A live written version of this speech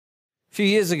A few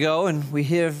years ago, and we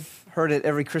have heard it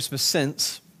every Christmas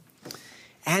since,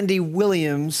 Andy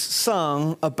Williams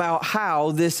sung about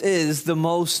how this is the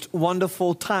most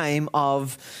wonderful time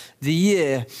of the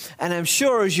year. And I'm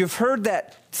sure as you've heard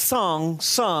that song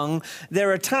sung,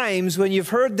 there are times when you've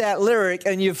heard that lyric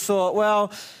and you've thought,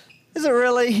 well, is it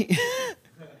really?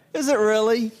 Is it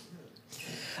really?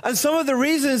 And some of the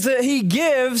reasons that he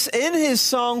gives in his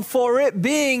song for it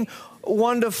being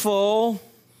wonderful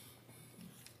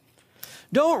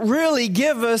don't really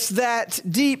give us that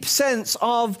deep sense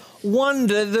of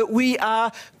wonder that we are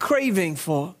craving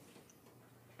for.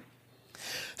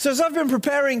 So as I've been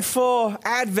preparing for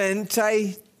Advent,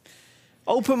 I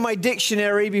opened my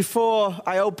dictionary before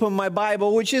I opened my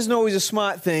Bible, which isn't always a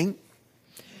smart thing,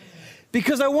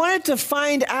 because I wanted to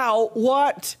find out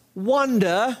what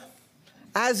wonder,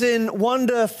 as in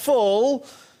wonderful,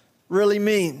 really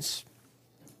means.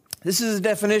 This is a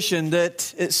definition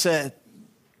that it said.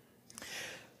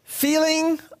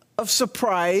 Feeling of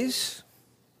surprise,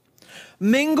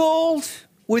 mingled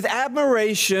with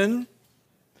admiration,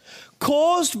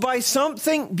 caused by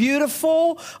something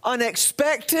beautiful,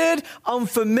 unexpected,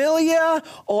 unfamiliar,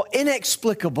 or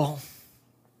inexplicable.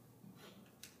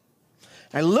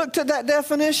 I looked at that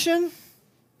definition,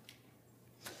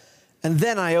 and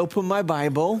then I opened my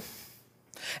Bible,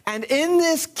 and in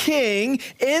this king,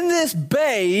 in this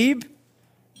babe,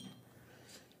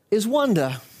 is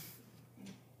wonder.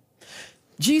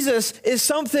 Jesus is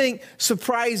something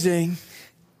surprising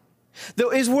that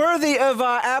is worthy of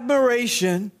our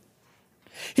admiration.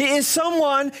 He is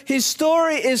someone, his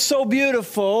story is so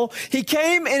beautiful. He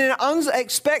came in an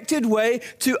unexpected way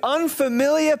to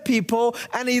unfamiliar people,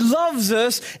 and he loves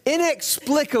us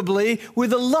inexplicably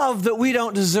with a love that we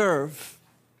don't deserve.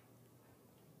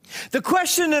 The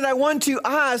question that I want to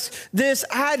ask this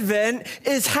Advent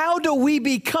is, how do we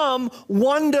become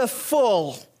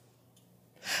wonderful?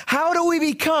 How do we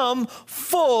become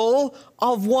full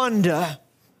of wonder?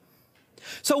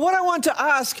 So what I want to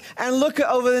ask and look at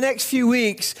over the next few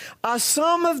weeks are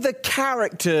some of the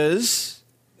characters,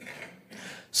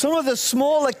 some of the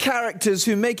smaller characters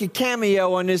who make a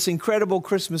cameo on this incredible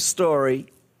Christmas story.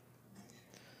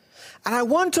 And I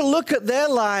want to look at their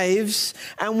lives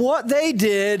and what they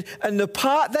did and the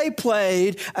part they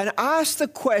played and ask the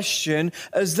question,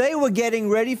 as they were getting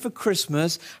ready for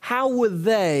Christmas, how were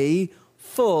they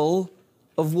full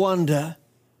of wonder?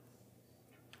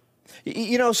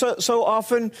 You know, so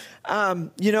often,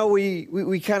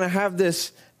 we kind of have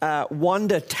this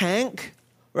wonder tank,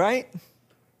 right?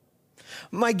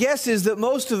 My guess is that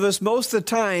most of us, most of the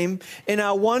time, in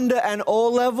our wonder and awe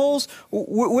levels,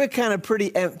 we're kind of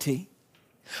pretty empty.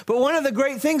 But one of the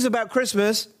great things about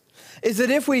Christmas is that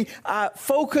if we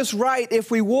focus right,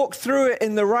 if we walk through it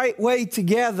in the right way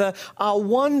together, our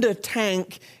wonder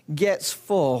tank gets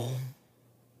full.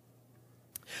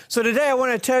 So today I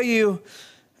want to tell you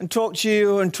and talk to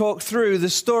you and talk through the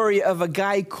story of a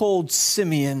guy called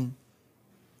Simeon.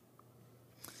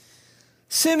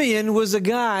 Simeon was a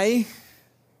guy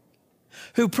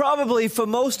who probably for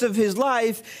most of his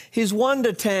life, his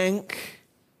wonder tank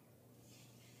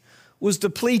was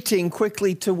depleting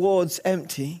quickly towards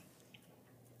empty.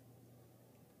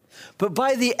 But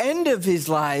by the end of his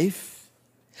life,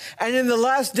 and in the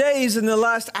last days and the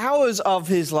last hours of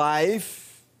his life,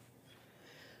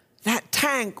 that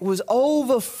tank was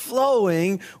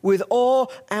overflowing with awe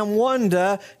and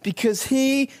wonder because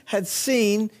he had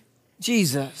seen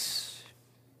Jesus.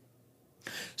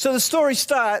 So the story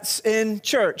starts in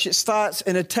church. It starts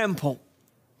in a temple.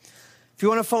 If you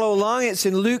want to follow along, it's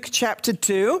in Luke chapter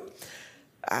 2,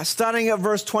 starting at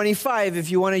verse 25.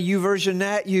 If you want to YouVersion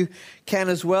that, you can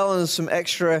as well, and there's some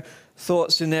extra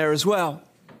thoughts in there as well.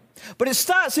 But it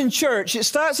starts in church, it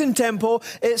starts in temple,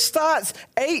 it starts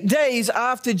 8 days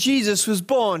after Jesus was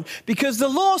born. Because the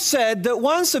law said that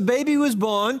once a baby was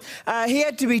born, he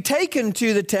had to be taken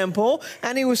to the temple,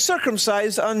 and he was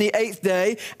circumcised on the 8th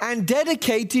day and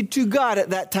dedicated to God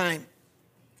at that time.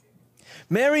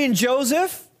 Mary and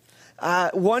Joseph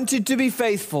wanted to be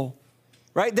faithful.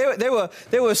 Right?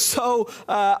 They were so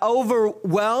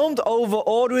overwhelmed,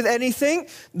 overawed with anything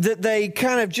that they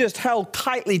kind of just held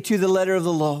tightly to the letter of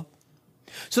the law.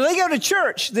 So they go to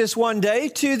church this one day,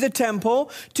 to the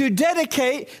temple, to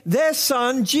dedicate their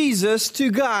son, Jesus,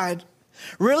 to God.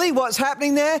 Really, what's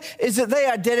happening there is that they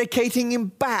are dedicating him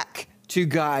back to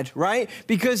God, right?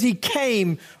 Because he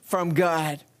came from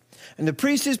God. And the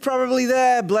priest is probably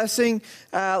there blessing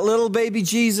little baby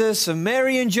Jesus, and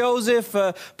Mary and Joseph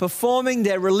performing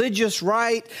their religious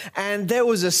rite. And there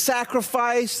was a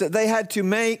sacrifice that they had to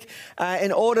make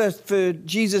in order for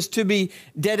Jesus to be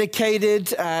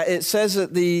dedicated. It says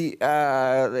that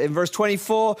in verse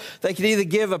 24, they could either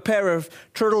give a pair of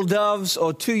turtle doves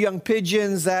or 2 young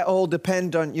pigeons. That all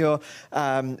depend on your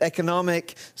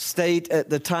economic state at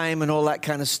the time and all that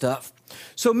kind of stuff.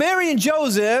 So Mary and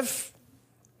Joseph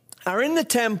are in the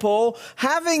temple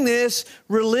having this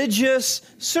religious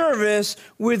service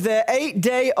with their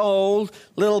 8-day-old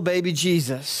little baby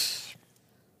Jesus.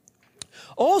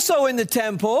 Also in the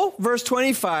temple, verse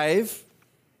 25,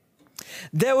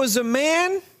 there was a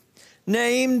man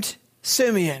named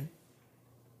Simeon.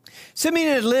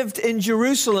 Simeon had lived in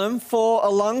Jerusalem for a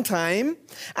long time,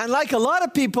 and like a lot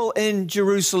of people in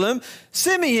Jerusalem,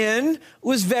 Simeon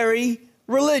was very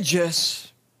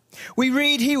religious. We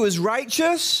read he was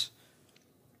righteous.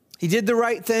 He did the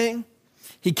right thing.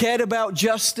 He cared about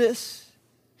justice.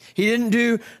 He didn't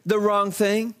do the wrong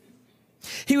thing.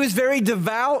 He was very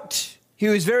devout. He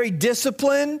was very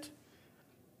disciplined.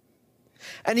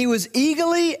 And he was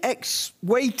eagerly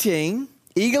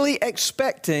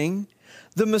expecting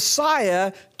the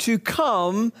Messiah to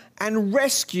come and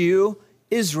rescue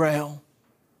Israel.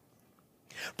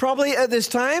 Probably at this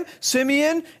time,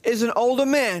 Simeon is an older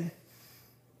man.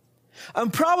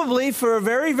 And probably for a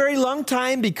very, very long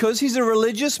time, because he's a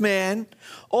religious man,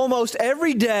 almost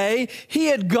every day he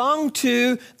had gone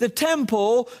to the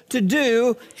temple to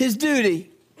do his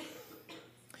duty.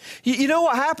 You know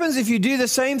what happens if you do the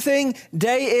same thing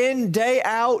day in, day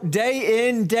out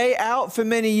for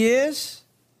many years?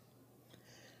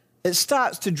 It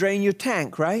starts to drain your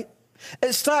tank, right?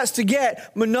 It starts to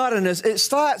get monotonous. It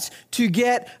starts to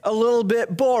get a little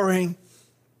bit boring.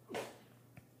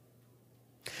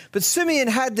 But Simeon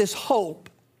had this hope.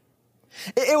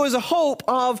 It was a hope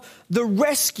of the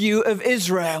rescue of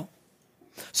Israel.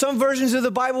 Some versions of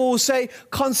the Bible will say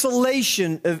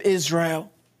consolation of Israel.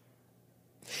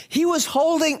 He was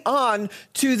holding on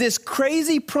to this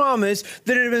crazy promise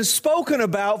that had been spoken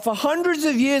about for hundreds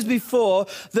of years before,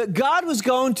 that God was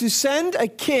going to send a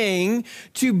king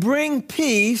to bring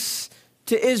peace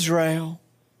to Israel.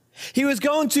 He was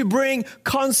going to bring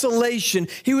consolation.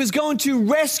 He was going to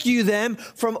rescue them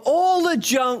from all the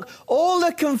junk, all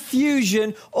the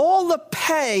confusion, all the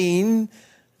pain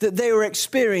that they were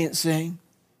experiencing.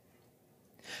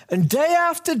 And day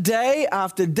after day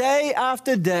after day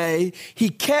after day, he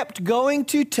kept going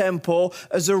to temple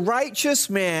as a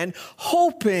righteous man,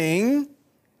 hoping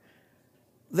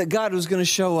that God was going to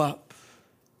show up.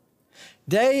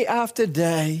 Day after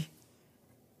day,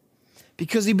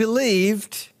 because he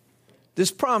believed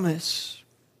this promise.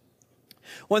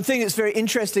 One thing that's very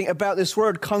interesting about this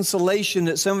word consolation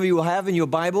that some of you will have in your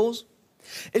Bibles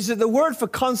is that the word for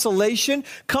consolation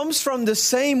comes from the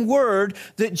same word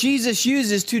that Jesus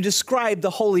uses to describe the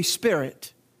Holy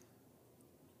Spirit.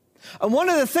 And one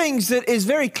of the things that is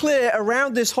very clear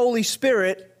around this Holy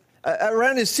Spirit,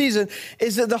 around this season,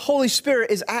 is that the Holy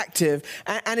Spirit is active.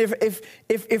 And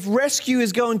if rescue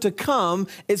is going to come,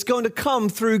 it's going to come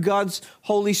through God's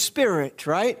Holy Spirit,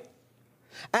 right?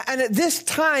 And at this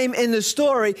time in the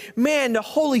story, man, the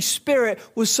Holy Spirit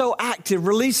was so active,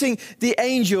 releasing the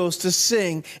angels to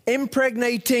sing,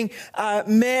 impregnating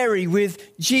Mary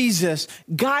with Jesus,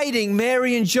 guiding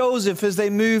Mary and Joseph as they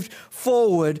moved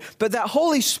forward. But that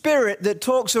Holy Spirit that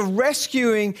talks of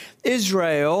rescuing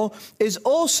Israel is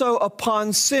also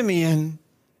upon Simeon.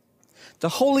 The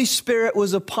Holy Spirit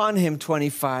was upon him,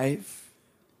 25.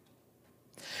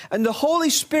 And the Holy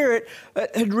Spirit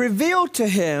had revealed to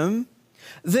him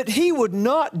that he would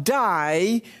not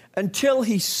die until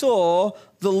he saw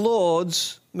the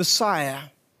Lord's Messiah.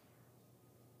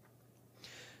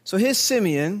 So here's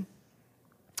Simeon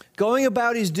going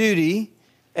about his duty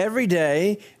every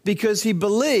day because he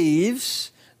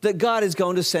believes that God is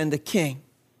going to send a king.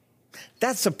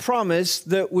 That's a promise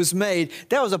that was made.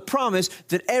 That was a promise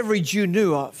that every Jew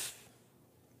knew of.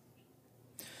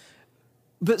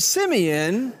 But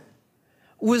Simeon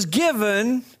was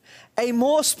given a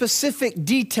more specific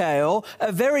detail,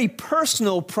 a very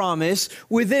personal promise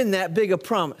within that bigger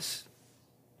promise.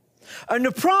 And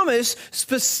the promise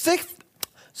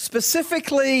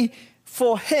specifically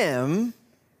for him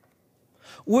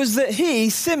was that he,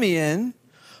 Simeon,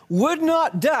 would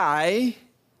not die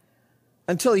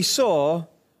until he saw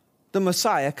the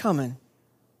Messiah coming.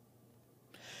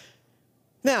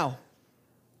 Now,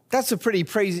 that's a pretty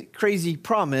crazy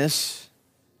promise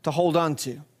to hold on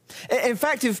to. In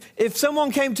fact, if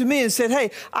someone came to me and said,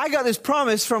 hey, I got this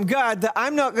promise from God that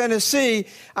I'm not going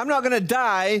to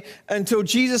die until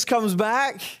Jesus comes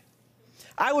back,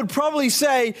 I would probably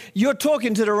say you're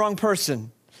talking to the wrong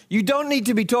person. You don't need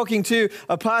to be talking to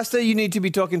a pastor. You need to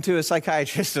be talking to a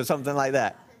psychiatrist or something like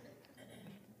that.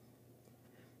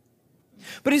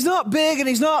 But he's not big and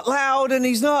he's not loud and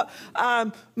he's not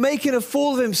making a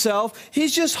fool of himself.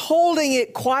 He's just holding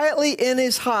it quietly in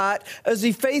his heart as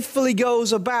he faithfully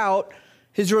goes about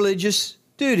his religious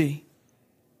duty.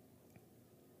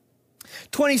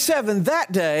 27,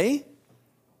 that day,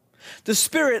 the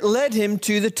Spirit led him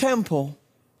to the temple.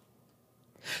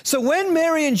 So when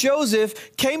Mary and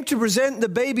Joseph came to present the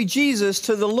baby Jesus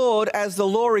to the Lord as the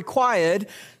law required,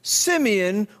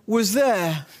 Simeon was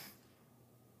there.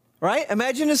 Right?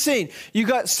 Imagine the scene. You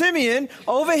got Simeon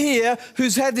over here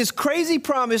who's had this crazy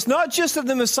promise, not just that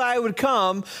the Messiah would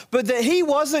come, but that he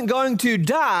wasn't going to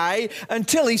die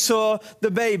until he saw the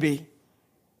baby.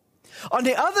 On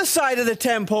the other side of the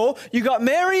temple, you got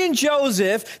Mary and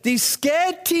Joseph, these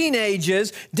scared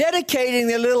teenagers, dedicating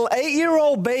their little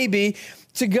 8-year-old baby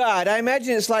to God. I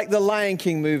imagine it's like the Lion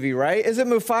King movie, right? Is it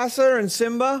Mufasa and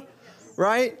Simba?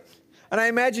 Right? And I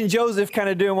imagine Joseph kind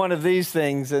of doing one of these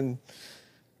things and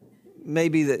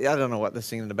maybe, I don't know what they're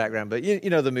singing in the background, but you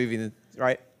know the movie,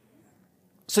 right?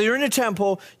 So you're in the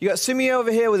temple, you got Simeon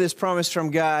over here with his promise from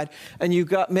God, and you've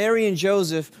got Mary and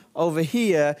Joseph over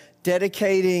here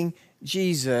dedicating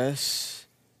Jesus.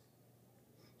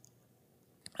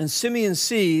 And Simeon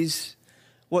sees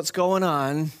what's going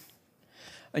on,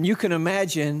 and you can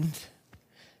imagine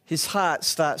his heart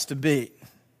starts to beat.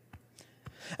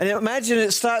 And imagine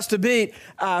it starts to beat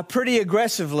pretty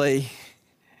aggressively.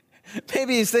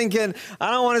 Maybe he's thinking,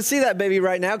 I don't want to see that baby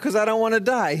right now because I don't want to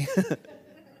die.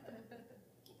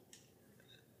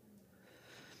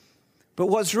 But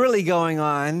what's really going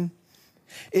on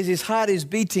is his heart is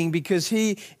beating because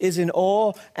he is in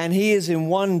awe and he is in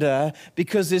wonder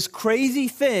because this crazy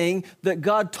thing that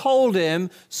God told him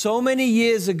so many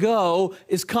years ago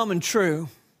is coming true.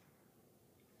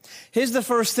 Here's the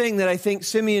first thing that I think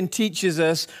Simeon teaches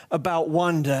us about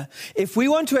wonder. If we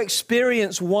want to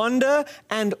experience wonder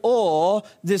and awe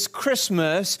this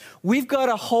Christmas, we've got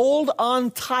to hold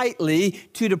on tightly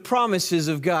to the promises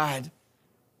of God.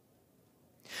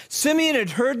 Simeon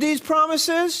had heard these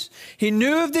promises. He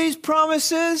knew of these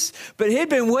promises, but he'd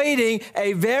been waiting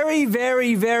a very,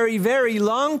 very, very, very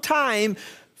long time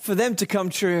for them to come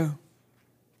true.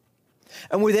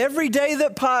 And with every day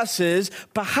that passes,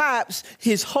 perhaps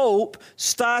his hope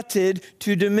started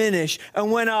to diminish.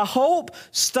 And when our hope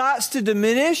starts to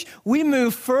diminish, we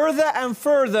move further and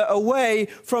further away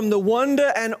from the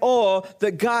wonder and awe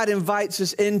that God invites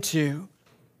us into.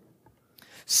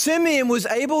 Simeon was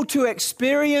able to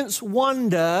experience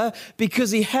wonder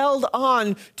because he held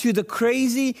on to the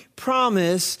crazy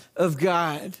promise of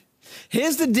God.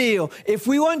 Here's the deal. If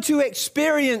we want to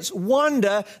experience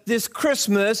wonder this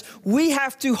Christmas, we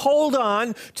have to hold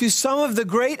on to some of the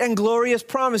great and glorious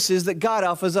promises that God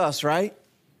offers us, right?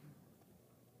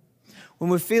 When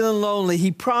we're feeling lonely,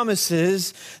 he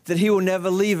promises that he will never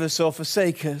leave us or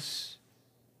forsake us.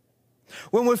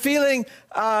 When we're feeling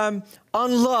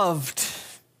unloved,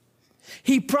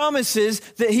 he promises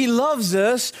that he loves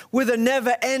us with a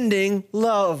never-ending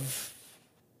love.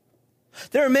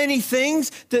 There are many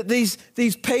things that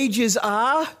these pages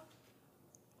are.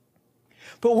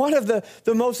 But one of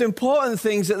the most important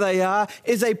things that they are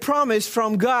is a promise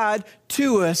from God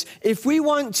to us. If we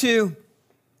want to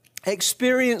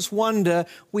experience wonder,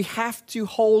 we have to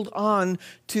hold on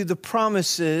to the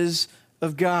promises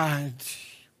of God.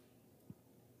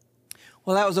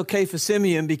 Well, that was okay for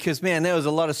Simeon because, man, there was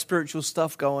a lot of spiritual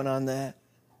stuff going on there.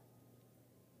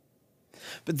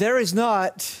 But there is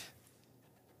not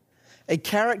a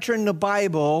character in the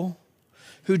Bible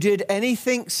who did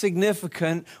anything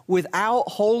significant without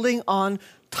holding on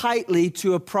tightly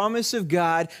to a promise of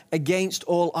God against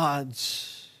all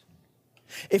odds.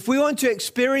 If we want to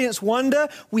experience wonder,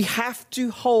 we have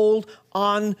to hold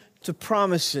on to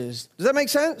promises. Does that make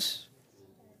sense?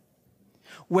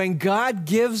 When God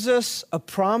gives us a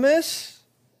promise,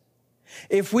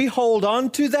 if we hold on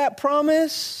to that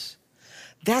promise,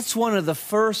 that's one of the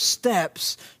first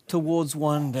steps towards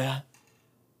wonder.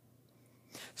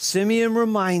 Simeon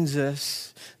reminds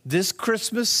us this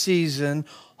Christmas season,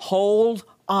 hold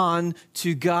on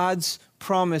to God's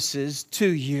promises to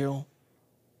you.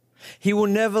 He will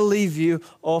never leave you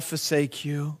or forsake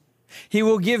you. He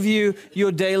will give you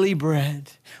your daily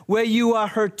bread. Where you are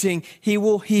hurting, he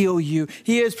will heal you.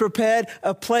 He has prepared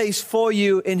a place for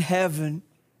you in heaven.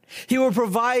 He will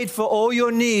provide for all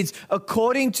your needs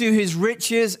according to his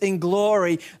riches in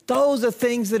glory. Those are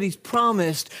things that he's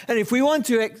promised. And if we want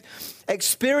to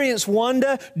experience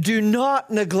wonder, do not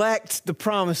neglect the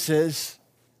promises.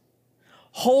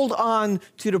 Hold on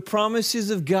to the promises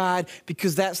of God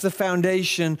because that's the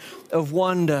foundation of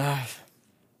wonder.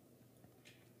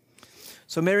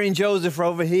 So Mary and Joseph are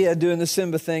over here doing the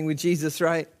Simba thing with Jesus,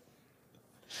 right?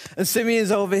 And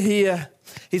Simeon's over here.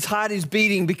 His heart is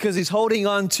beating because he's holding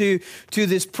on to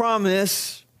this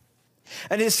promise.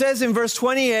 And it says in verse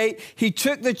 28, he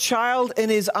took the child in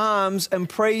his arms and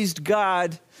praised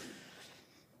God.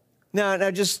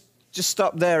 Now just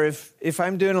stop there. If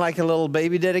I'm doing like a little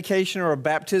baby dedication or a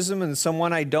baptism and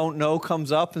someone I don't know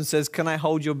comes up and says, "Can I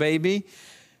hold your baby?"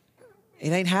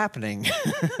 It ain't happening.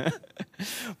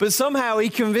 But somehow he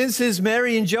convinces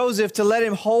Mary and Joseph to let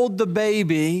him hold the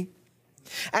baby.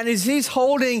 And as he's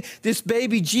holding this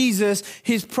baby Jesus,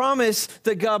 his promise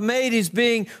that God made is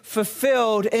being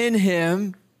fulfilled in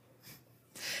him.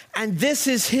 And this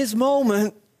is his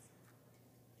moment.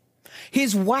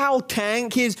 His wow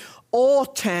tank, his awe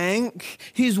tank,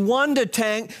 his wonder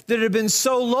tank that had been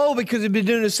so low because he'd been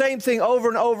doing the same thing over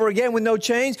and over again with no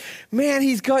change. Man,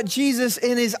 he's got Jesus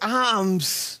in his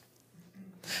arms.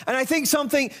 And I think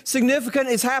something significant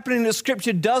is happening that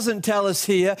Scripture doesn't tell us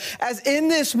here. As in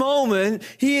this moment,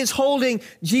 he is holding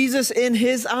Jesus in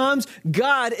his arms.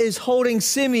 God is holding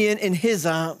Simeon in his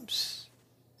arms.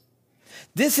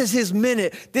 This is his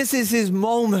minute. This is his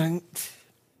moment.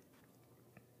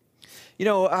 You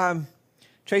know,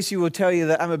 Tracy will tell you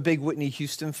that I'm a big Whitney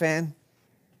Houston fan.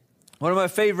 One of my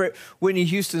favorite Whitney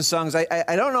Houston songs, I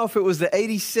don't know if it was the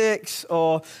 86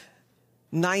 or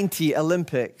 90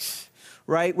 Olympics,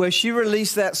 right? Where she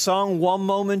released that song, One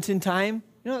Moment in Time.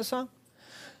 You know that song?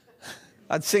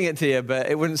 I'd sing it to you, but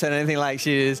it wouldn't sound anything like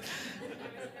she is.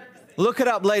 Look it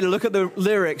up later. Look at the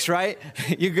lyrics, right?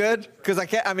 You good? Because I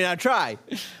try,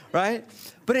 right?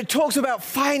 But it talks about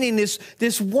finding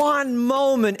this one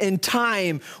moment in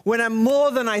time when I'm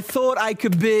more than I thought I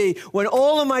could be, when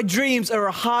all of my dreams are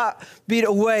a heartbeat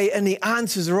away and the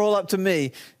answers are all up to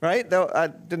me, right? Though I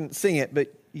didn't sing it,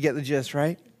 but you get the gist,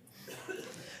 right?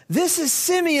 This is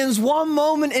Simeon's one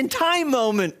moment in time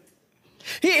moment.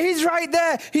 He's right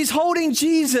there. He's holding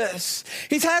Jesus.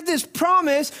 He's had this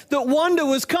promise that wonder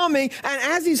was coming. And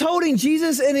as he's holding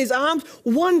Jesus in his arms,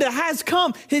 wonder has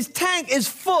come. His tank is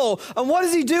full. And what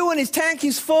does he do when his tank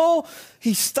is full?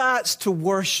 He starts to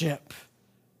worship.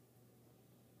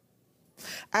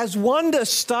 As wonder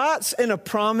starts in a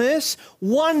promise,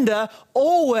 wonder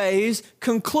always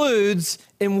concludes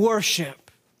in worship.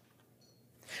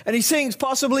 And he sings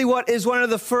possibly what is one of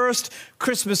the first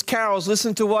Christmas carols.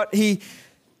 Listen to what he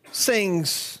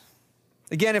sings.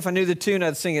 Again, if I knew the tune,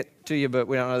 I'd sing it to you, but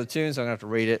we don't know the tune, so I'm going to have to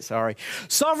read it. Sorry.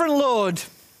 Sovereign Lord,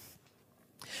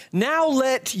 now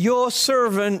let your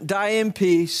servant die in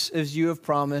peace as you have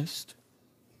promised.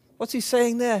 What's he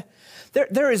saying there?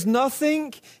 There is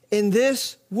nothing in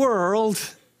this world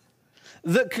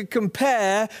that could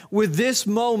compare with this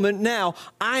moment now.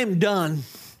 I'm done.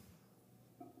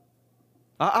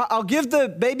 I'll give the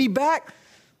baby back,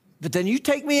 but then you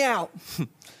take me out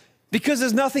because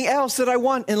there's nothing else that I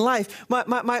want in life. My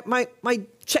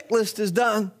checklist is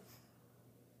done.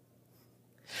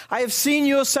 I have seen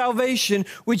your salvation,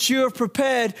 which you have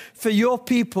prepared for your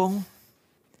people.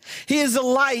 He is a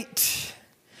light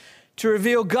to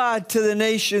reveal God to the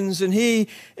nations, and he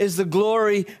is the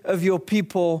glory of your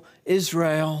people,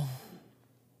 Israel.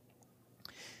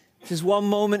 There's one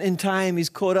moment in time he's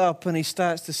caught up and he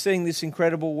starts to sing this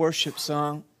incredible worship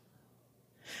song.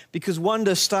 Because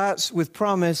wonder starts with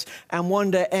promise and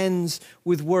wonder ends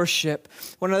with worship.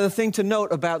 One other thing to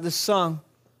note about this song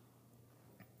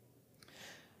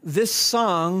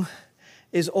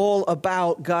is all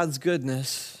about God's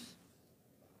goodness.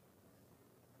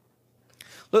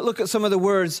 Look at some of the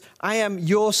words. I am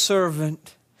your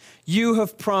servant. You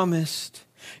have promised.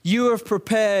 You have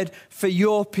prepared for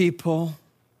your people.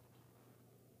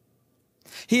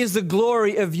 He is the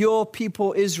glory of your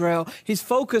people, Israel. He's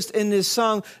focused in this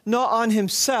song not on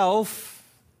himself,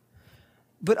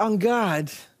 but on God.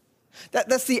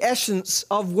 That's the essence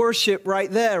of worship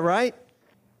right there, right?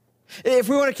 If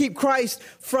we want to keep Christ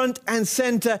front and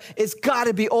center, it's got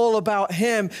to be all about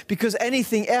him, because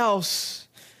anything else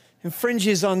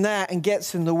infringes on that and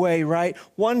gets in the way, right?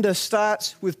 Wonder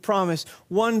starts with promise.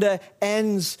 Wonder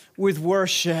ends with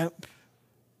worship.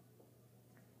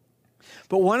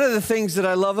 But one of the things that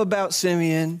I love about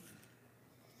Simeon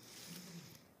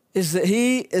is that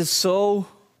he is so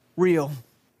real.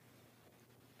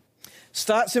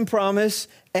 Starts in promise,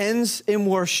 ends in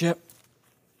worship.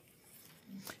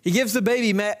 He gives the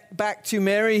baby back to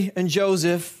Mary and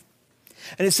Joseph.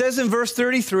 And it says in verse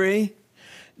 33,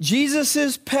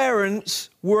 Jesus' parents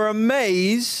were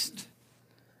amazed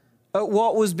at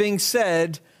what was being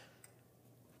said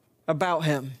about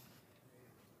him.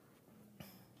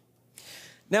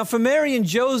 Now, for Mary and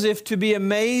Joseph to be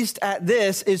amazed at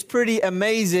this is pretty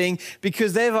amazing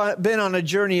because they've been on a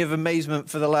journey of amazement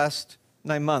for the last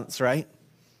 9 months, right?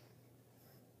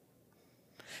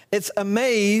 It's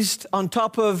amazed on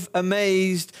top of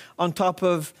amazed on top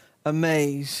of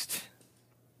amazed.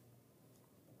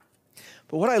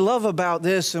 But what I love about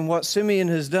this and what Simeon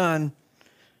has done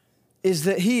is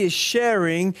that he is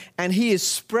sharing and he is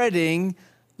spreading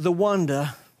the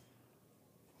wonder.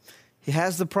 He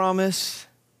has the promise.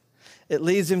 It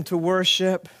leads him to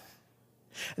worship.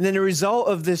 And then the result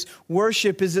of this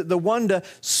worship is that the wonder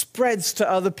spreads to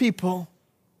other people,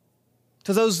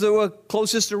 to those that were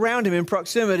closest around him in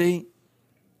proximity.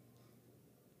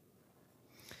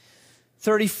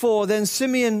 34, then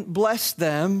Simeon blessed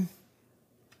them,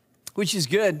 which is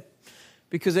good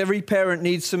because every parent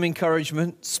needs some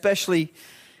encouragement, especially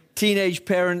teenage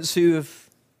parents who have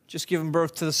just given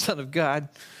birth to the Son of God.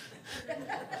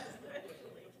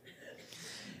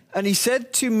 And he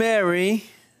said to Mary,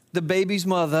 the baby's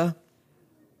mother,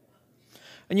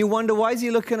 and you wonder, why is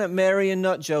he looking at Mary and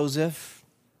not Joseph?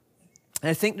 And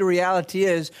I think the reality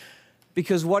is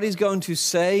because what he's going to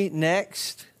say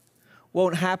next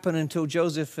won't happen until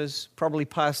Joseph has probably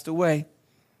passed away.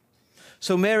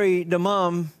 So Mary, the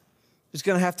mom, is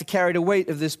going to have to carry the weight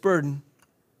of this burden.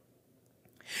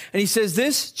 And he says,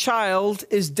 this child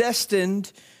is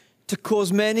destined to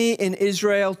cause many in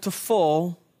Israel to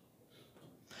fall,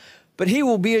 but he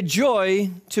will be a joy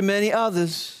to many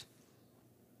others.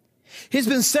 He's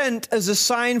been sent as a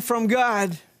sign from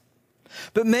God,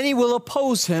 but many will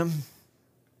oppose him.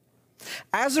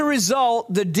 As a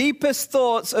result, the deepest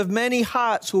thoughts of many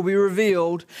hearts will be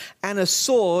revealed, and a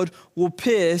sword will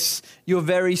pierce your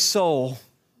very soul.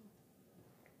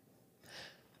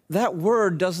 That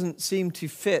word doesn't seem to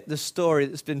fit the story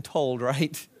that's been told,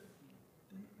 right?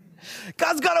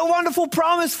 God's got a wonderful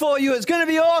promise for you. It's going to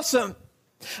be awesome.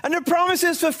 And the promise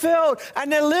is fulfilled,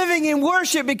 and they're living in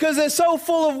worship because they're so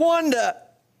full of wonder.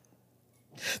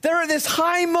 They're at this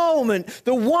high moment,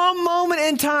 the one moment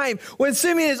in time when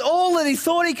Simeon is all that he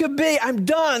thought he could be. I'm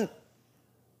done.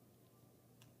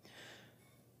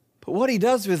 But what he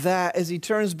does with that is he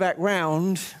turns back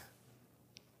round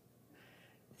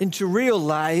into real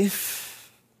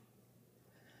life,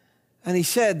 and he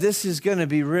said, this is going to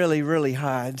be really, really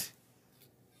hard.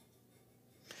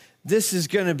 This is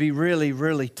going to be really,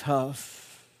 really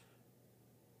tough.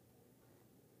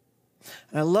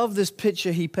 And I love this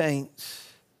picture he paints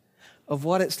of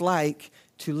what it's like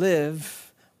to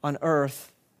live on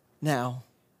earth now.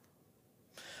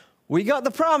 We got the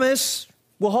promise.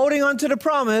 We're holding on to the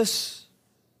promise.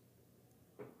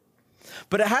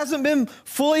 But it hasn't been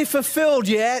fully fulfilled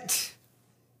yet.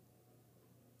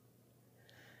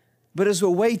 But as we're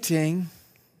waiting,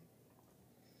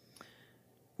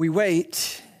 we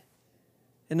wait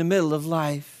in the middle of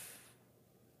life.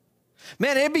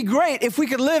 Man, it'd be great if we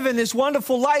could live in this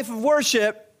wonderful life of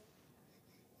worship.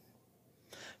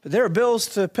 But there are bills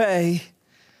to pay,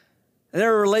 and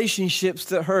there are relationships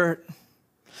that hurt,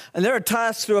 and there are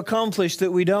tasks to accomplish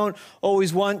that we don't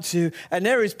always want to, and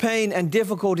there is pain and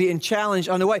difficulty and challenge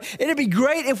on the way. It'd be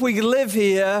great if we could live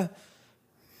here,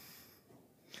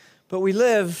 but we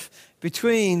live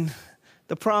between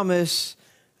the promise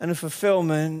and the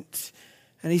fulfillment.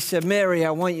 And he said, Mary, I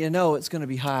want you to know it's going to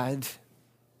be hard.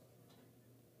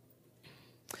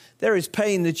 There is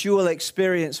pain that you will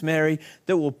experience, Mary,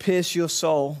 that will pierce your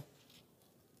soul.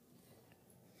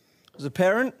 As a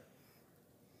parent,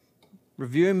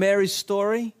 reviewing Mary's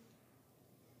story,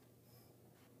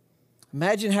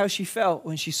 imagine how she felt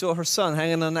when she saw her son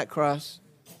hanging on that cross.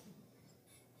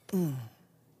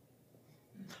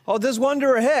 Oh, there's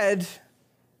wonder ahead.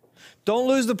 Don't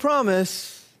lose the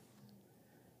promise.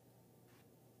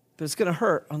 But it's going to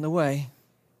hurt on the way.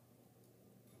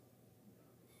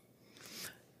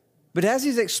 But as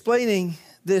he's explaining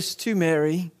this to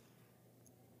Mary,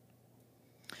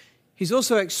 he's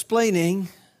also explaining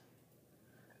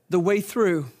the way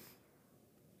through.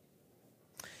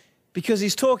 Because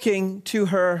he's talking to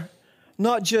her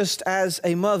not just as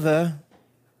a mother,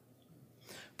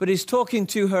 but he's talking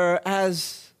to her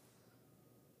as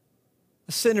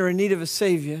a sinner in need of a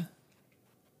Savior.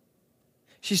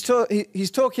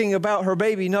 He's talking about her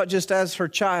baby not just as her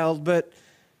child, but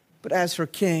as her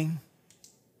king.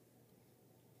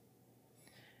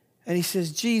 And he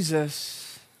says,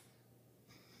 Jesus,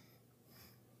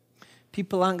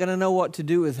 people aren't going to know what to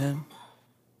do with him.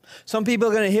 Some people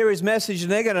are going to hear his message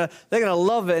and they're going to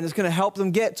love it, and it's going to help them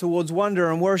get towards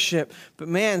wonder and worship. But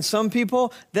man, some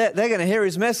people, they're going to hear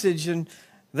his message and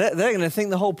they're going to think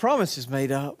the whole promise is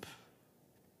made up.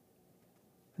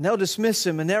 And they'll dismiss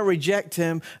him and they'll reject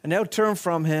him and they'll turn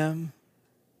from him.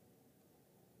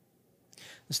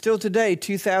 Still today,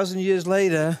 2,000 years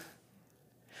later,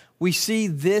 we see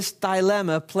this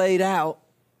dilemma played out.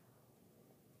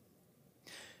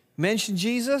 Mention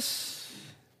Jesus,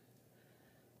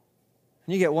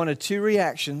 and you get one of two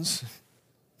reactions.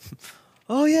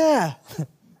 Oh, yeah.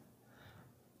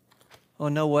 Oh,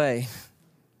 no way.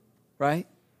 Right?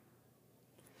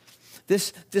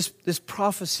 This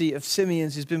prophecy of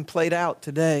Simeon's has been played out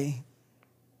today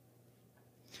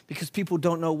because people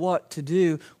don't know what to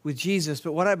do with Jesus.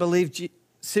 But what I believe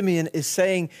Simeon is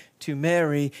saying to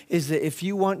Mary is that if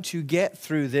you want to get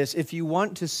through this, if you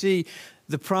want to see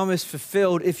the promise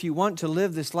fulfilled, if you want to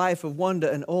live this life of wonder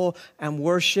and awe and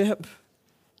worship,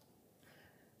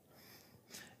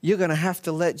 you're going to have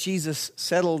to let Jesus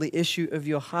settle the issue of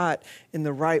your heart in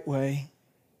the right way.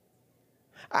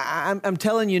 I'm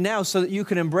telling you now so that you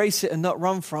can embrace it and not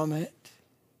run from it.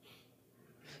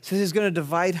 So he's going to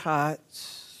divide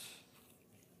hearts.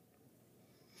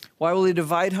 Why will he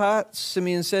divide hearts?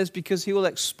 Simeon says, because he will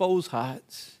expose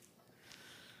hearts.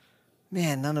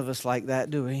 Man, none of us like that,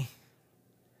 do we?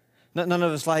 None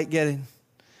of us like getting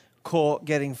caught,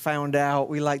 getting found out.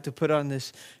 We like to put on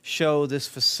this show, this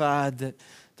facade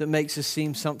that makes us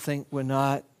seem something we're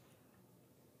not.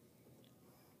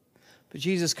 But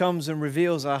Jesus comes and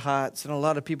reveals our hearts, and a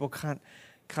lot of people can't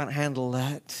handle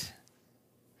that.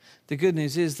 The good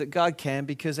news is that God can,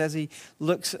 because as he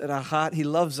looks at our heart, he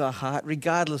loves our heart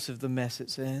regardless of the mess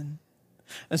it's in.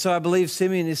 And so I believe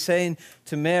Simeon is saying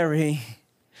to Mary,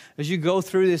 as you go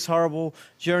through this horrible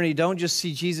journey, don't just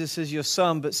see Jesus as your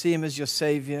son, but see him as your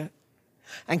Savior.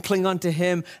 And cling on to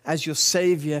him as your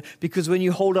Savior, because when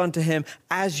you hold on to him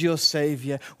as your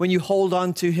Savior, when you hold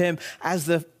on to him as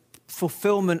the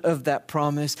fulfillment of that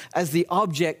promise, as the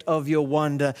object of your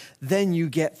wonder, then you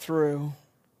get through.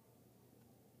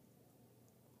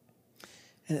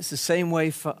 And it's the same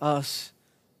way for us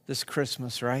this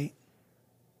Christmas, right?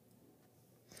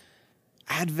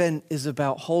 Advent is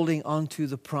about holding on to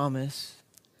the promise.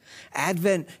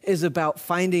 Advent is about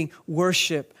finding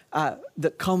worship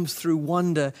that comes through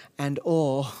wonder and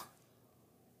awe.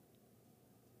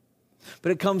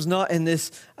 But it comes not in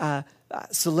this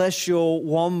celestial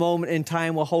one moment in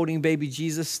time while holding baby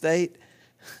Jesus state.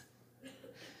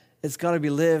 It's got to be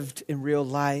lived in real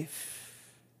life.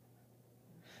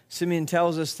 Simeon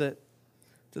tells us that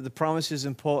the promise is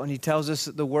important. He tells us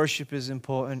that the worship is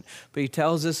important. But he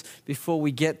tells us before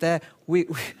we get there, we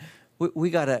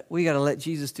gotta let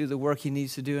Jesus do the work he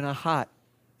needs to do in our heart.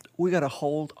 We got to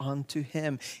hold on to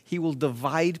him. He will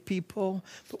divide people,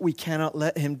 but we cannot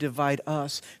let him divide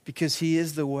us, because he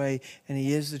is the way and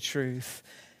he is the truth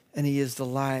and he is the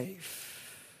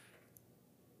life.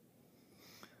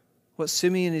 What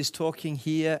Simeon is talking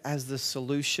here as the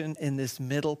solution in this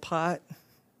middle part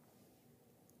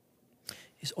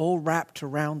is all wrapped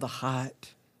around the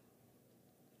heart.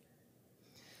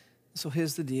 So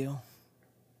here's the deal.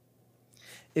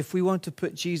 If we want to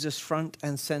put Jesus front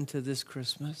and center this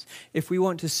Christmas, if we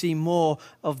want to see more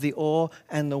of the awe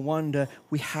and the wonder,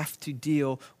 we have to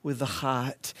deal with the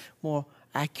heart. More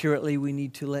accurately, we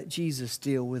need to let Jesus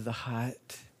deal with the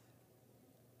heart.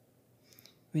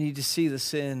 We need to see the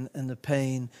sin and the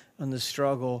pain and the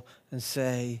struggle and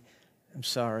say, I'm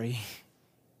sorry.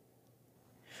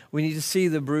 We need to see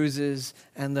the bruises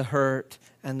and the hurt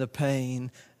and the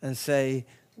pain and say,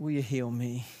 will you heal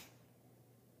me?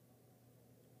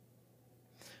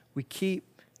 We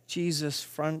keep Jesus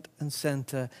front and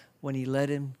center when he let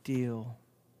him deal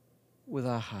with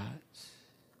our hearts.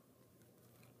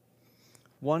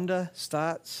 Wonder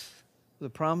starts with a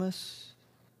promise.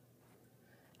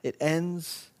 It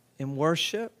ends in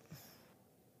worship.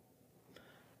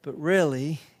 But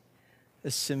really,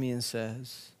 as Simeon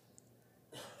says,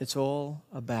 it's all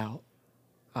about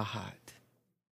our heart.